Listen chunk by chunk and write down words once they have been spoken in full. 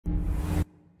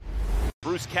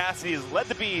Bruce Cassidy has led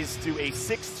the Bees to a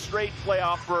 6th straight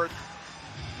playoff berth.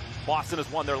 Boston has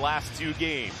won their last 2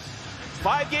 games.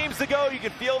 5 games to go. You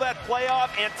can feel that playoff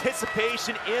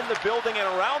anticipation in the building and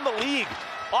around the league.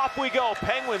 Off we go,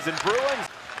 Penguins and Bruins.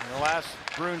 In the last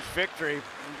Bruins victory,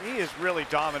 he is really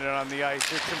dominant on the ice.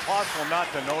 It's impossible not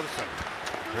to notice him.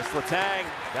 Chris Letang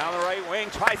down the right wing,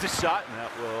 tries a shot, and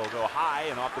that will go high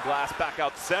and off the glass back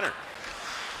out to center.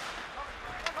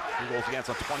 2 goals against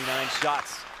on 29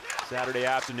 shots Saturday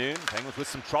afternoon. Penguins with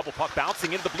some trouble. Puck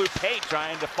bouncing into the blue paint,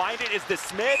 trying to find it is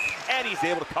DeSmith, and he's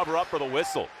able to cover up for the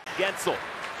whistle. Guentzel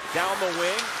down the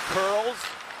wing, curls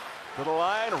to the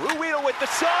line. Rueda with the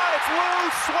shot, it's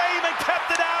loose. Swayman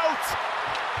kept it out.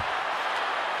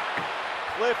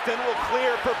 Clifton will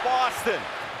clear for Boston.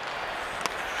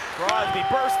 Crosby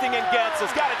bursting in.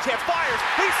 Guentzel's got a chance, fires,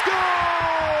 he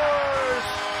scores!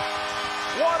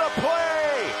 What a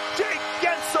play! Jake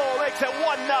Guentzel makes it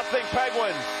 1-0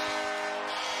 Penguins.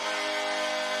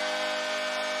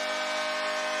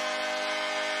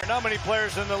 Not many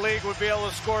players in the league would be able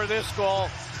to score this goal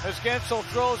as Guentzel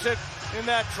throws it in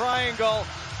that triangle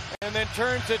and then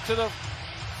turns it to the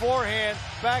forehand,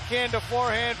 backhand to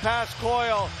forehand past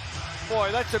Coyle.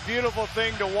 Boy, that's a beautiful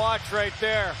thing to watch right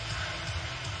there.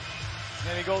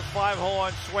 And he goes 5-hole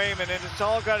on Swayman, and it's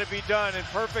all got to be done in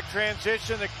perfect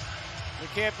transition. There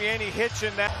can't be any hitch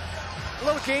in that. A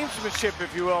little gamesmanship,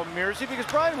 if you will, Mearsy, because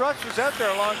Brian Rust was out there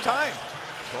a long time.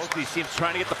 Both these teams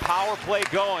trying to get the power play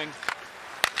going.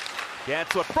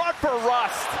 Guentzel front for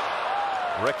Rust.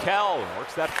 Raquel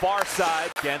works that far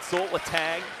side. Guentzel,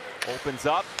 Letang opens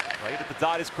up. Right at the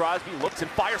dot is Crosby. Looks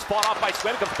and fires, fought off by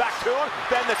Swayman. Comes back to him.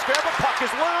 Then the scramble puck is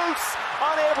loose.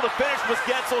 Unable to finish with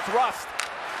Guentzel's Rust.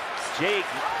 Jake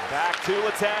back to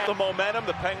Letang. The momentum,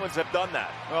 the Penguins have done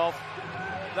that. Well,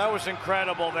 that was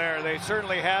incredible there. They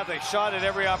certainly have. They shot at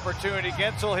every opportunity.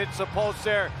 Guentzel hits the post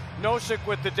there. Nosek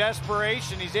with the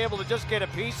desperation. He's able to just get a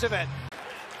piece of it.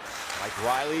 Mike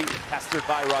Riley pestered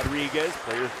by Rodriguez.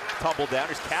 Players tumble down.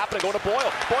 Here's Kapanen going to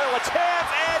Boyle. Boyle a chance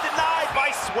and denied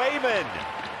by Swayman.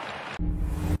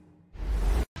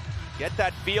 Get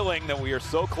that feeling that we are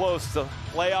so close to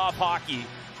playoff hockey.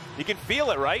 You can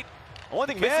feel it, right? Only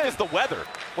thing missing is the weather.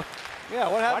 Yeah,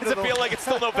 what happened? Why does it feel like it's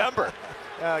still November?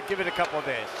 Give it a couple of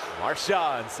days.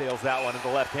 Marchand sails that one in the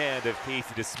left hand of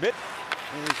Casey DeSmith.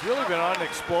 And he's really been on an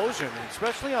explosion,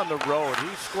 especially on the road.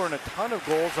 He's scoring a ton of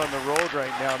goals on the road right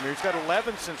now. I mean, he's got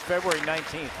 11 since February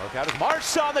 19th. Look out,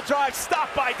 Marchand the drive,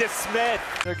 stopped by DeSmith.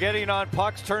 They're getting on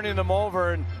pucks, turning them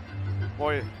over, and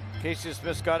boy, Casey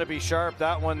DeSmith's got to be sharp.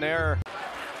 That one there.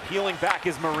 Peeling back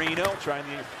is Marino, trying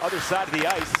the other side of the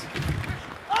ice.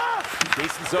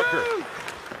 Jason Zucker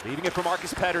leaving it for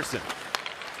Marcus Pettersson.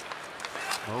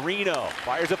 Marino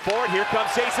fires it forward. Here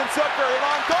comes Jason Zucker in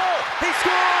on goal. He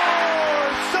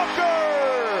scores!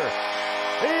 Zucker!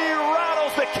 He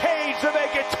rattles the cage to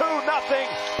make it 2-0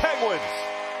 Penguins.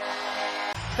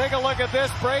 Take a look at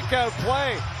this breakout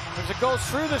play as it goes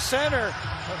through the center.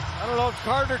 I don't know if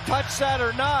Carter touched that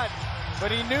or not,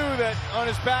 but he knew that on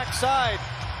his backside.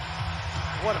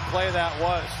 What a play that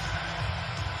was.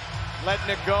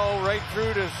 Letting it go right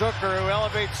through to Zucker, who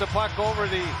elevates the puck over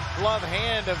the glove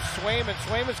hand of Swayman.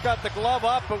 Swayman's got the glove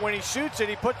up, but when he shoots it,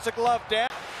 he puts the glove down.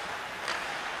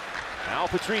 Now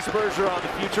Patrice Bergeron, the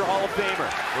future Hall of Famer.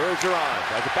 Bergeron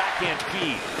has a backhand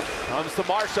feed. Comes to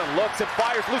Marchand, looks and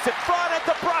fires loose in front at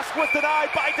the brush was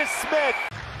denied by DeSmith.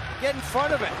 Get in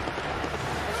front of it.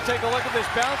 Let's take a look at this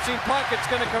bouncing puck. It's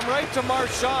going to come right to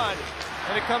Marchand,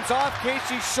 and it comes off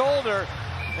Casey's shoulder.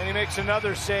 And he makes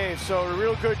another save, so a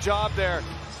real good job there.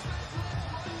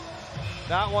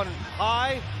 That one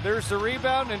high, there's the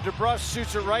rebound, and DeBrusk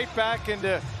shoots it right back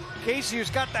into Casey, who's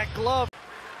got that glove.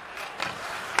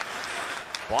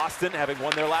 Boston having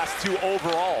won their last 2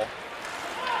 overall.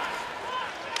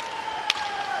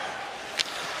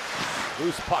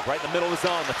 Loose puck right in the middle of the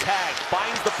zone. The tag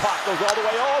finds the puck, goes all the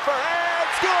way over, and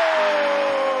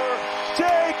score!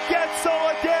 Jake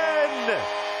Guentzel again!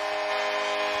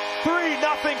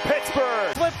 3-0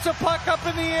 Pittsburgh. Flips the puck up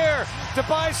in the air to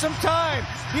buy some time.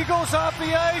 He goes off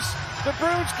the ice. The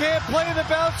Bruins can't play the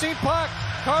bouncing puck.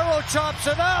 Carlo chops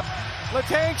it up.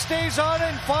 Letang stays on it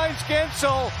and finds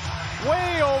Guentzel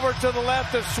way over to the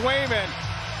left of Swayman.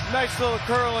 Nice little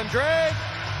curl and drag.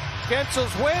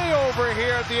 Guentzel's way over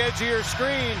here at the edge of your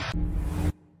screen.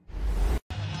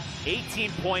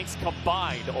 18 points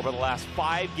combined over the last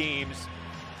 5 games.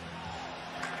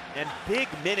 And big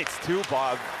minutes too,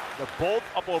 Bob. They're both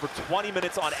up over 20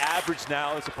 minutes on average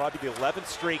now. This will probably be the 11th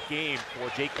straight game for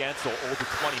Jake Guentzel, over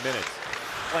 20 minutes.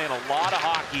 Playing a lot of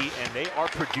hockey, and they are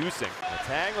producing.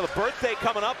 Letang with a birthday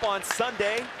coming up on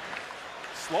Sunday.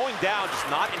 Slowing down, just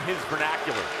not in his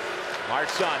vernacular.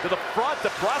 Marchand to the front.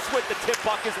 DeBrusk with the tip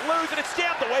puck is loose, and it's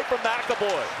jammed away from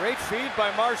McAvoy. Great feed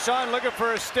by Marchand, looking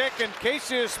for a stick, and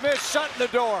Casey Smith shutting the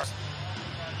door.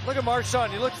 Look at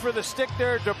Marchand. He looks for the stick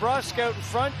there. DeBrusk out in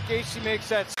front. Casey makes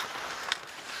that.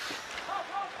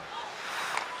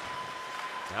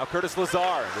 Now Curtis Lazar,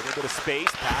 a little bit of space,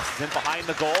 passes in behind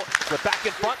the goal. We're back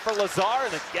in front for Lazar,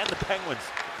 and again the Penguins.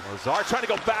 Lazar trying to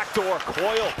go backdoor.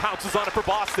 Coyle pounces on it for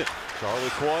Boston. Charlie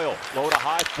Coyle, low to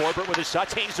high. Forbert with a shot,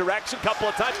 changed direction a couple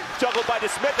of times. Juggled by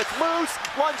DeSmith, it's loose.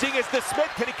 Lunging is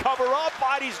DeSmith, can he cover up?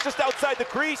 Body's just outside the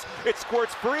crease. It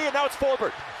squirts free, and now it's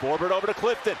Forbert. Forbert over to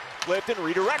Clifton. Clifton,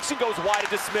 redirection goes wide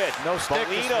to DeSmith. No stick.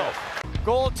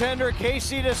 Goaltender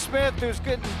Casey DeSmith, who's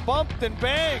getting bumped and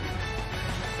banged.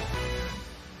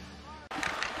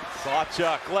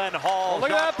 Sawchuk, Glenn Hall. Oh,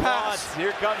 look at that pass. Once.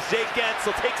 Here comes Jake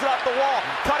Guentzel, takes it off the wall,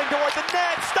 cutting toward the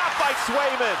net, stopped by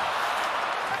Swayman.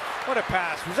 What a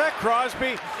pass. Was that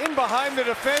Crosby in behind the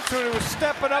defenseman who was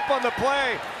stepping up on the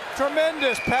play?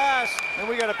 Tremendous pass, and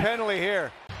we got a penalty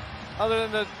here. Other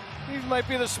than he might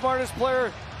be the smartest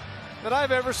player that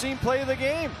I've ever seen play the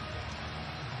game.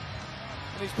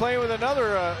 And he's playing with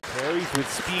another. Carries with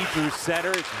speed through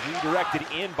center. It's redirected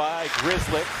in by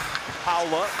Grizzly.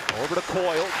 Howla over to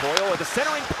Coyle. Coyle with a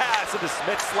centering pass into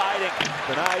Smith sliding.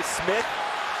 Denies Smith.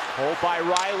 Hold by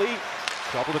Riley.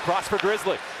 Doubled across for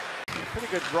Grizzly. Pretty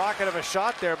good rocket of a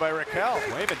shot there by Raquel.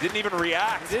 Swayman didn't even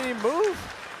react. He didn't even move.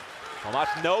 Tomas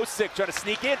Nosek trying to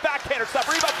sneak in. Backhander stop.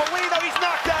 Rebound. Foligno. He's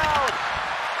knocked down.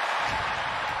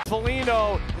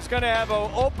 Foligno is going to have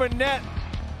an open net.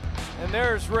 And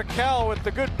there's Raquel with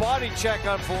the good body check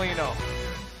on Foligno.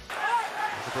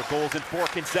 For goals in 4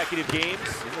 consecutive games.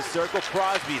 In the circle,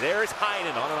 Crosby. There's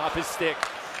Heinen on and off his stick.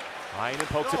 Heinen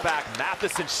pokes it back.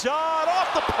 Matheson shot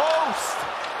off the post.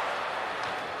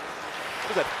 What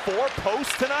is that, 4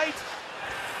 posts tonight?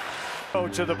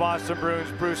 Coach of the Boston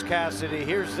Bruins, Bruce Cassidy.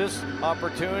 Here's this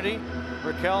opportunity.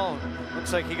 Raquel,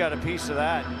 looks like he got a piece of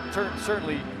that.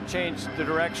 Certainly changed the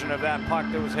direction of that puck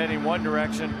that was heading one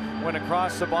direction. Went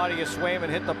across the body of Swayman,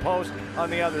 hit the post on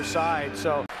the other side.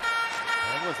 So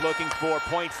was looking for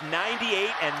points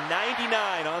 98 and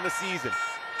 99 on the season.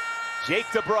 Jake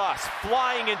DeBrusk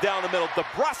flying in down the middle.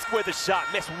 DeBrusk with a shot,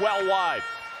 missed well wide.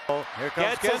 Here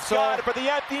comes Guentzel's got it for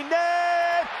the empty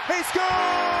net. He scores!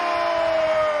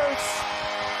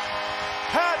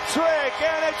 Hat trick,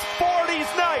 and it's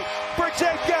 40s night for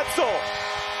Jake Guentzel.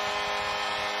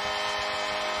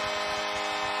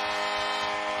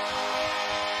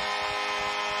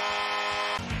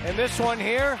 And this one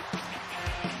here,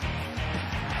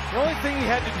 the only thing he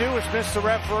had to do was miss the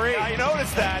referee. I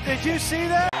noticed that. Did you see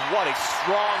that? What a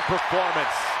strong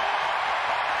performance.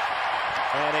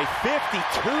 And a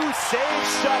 52-save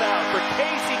shutout for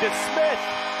Casey DeSmith.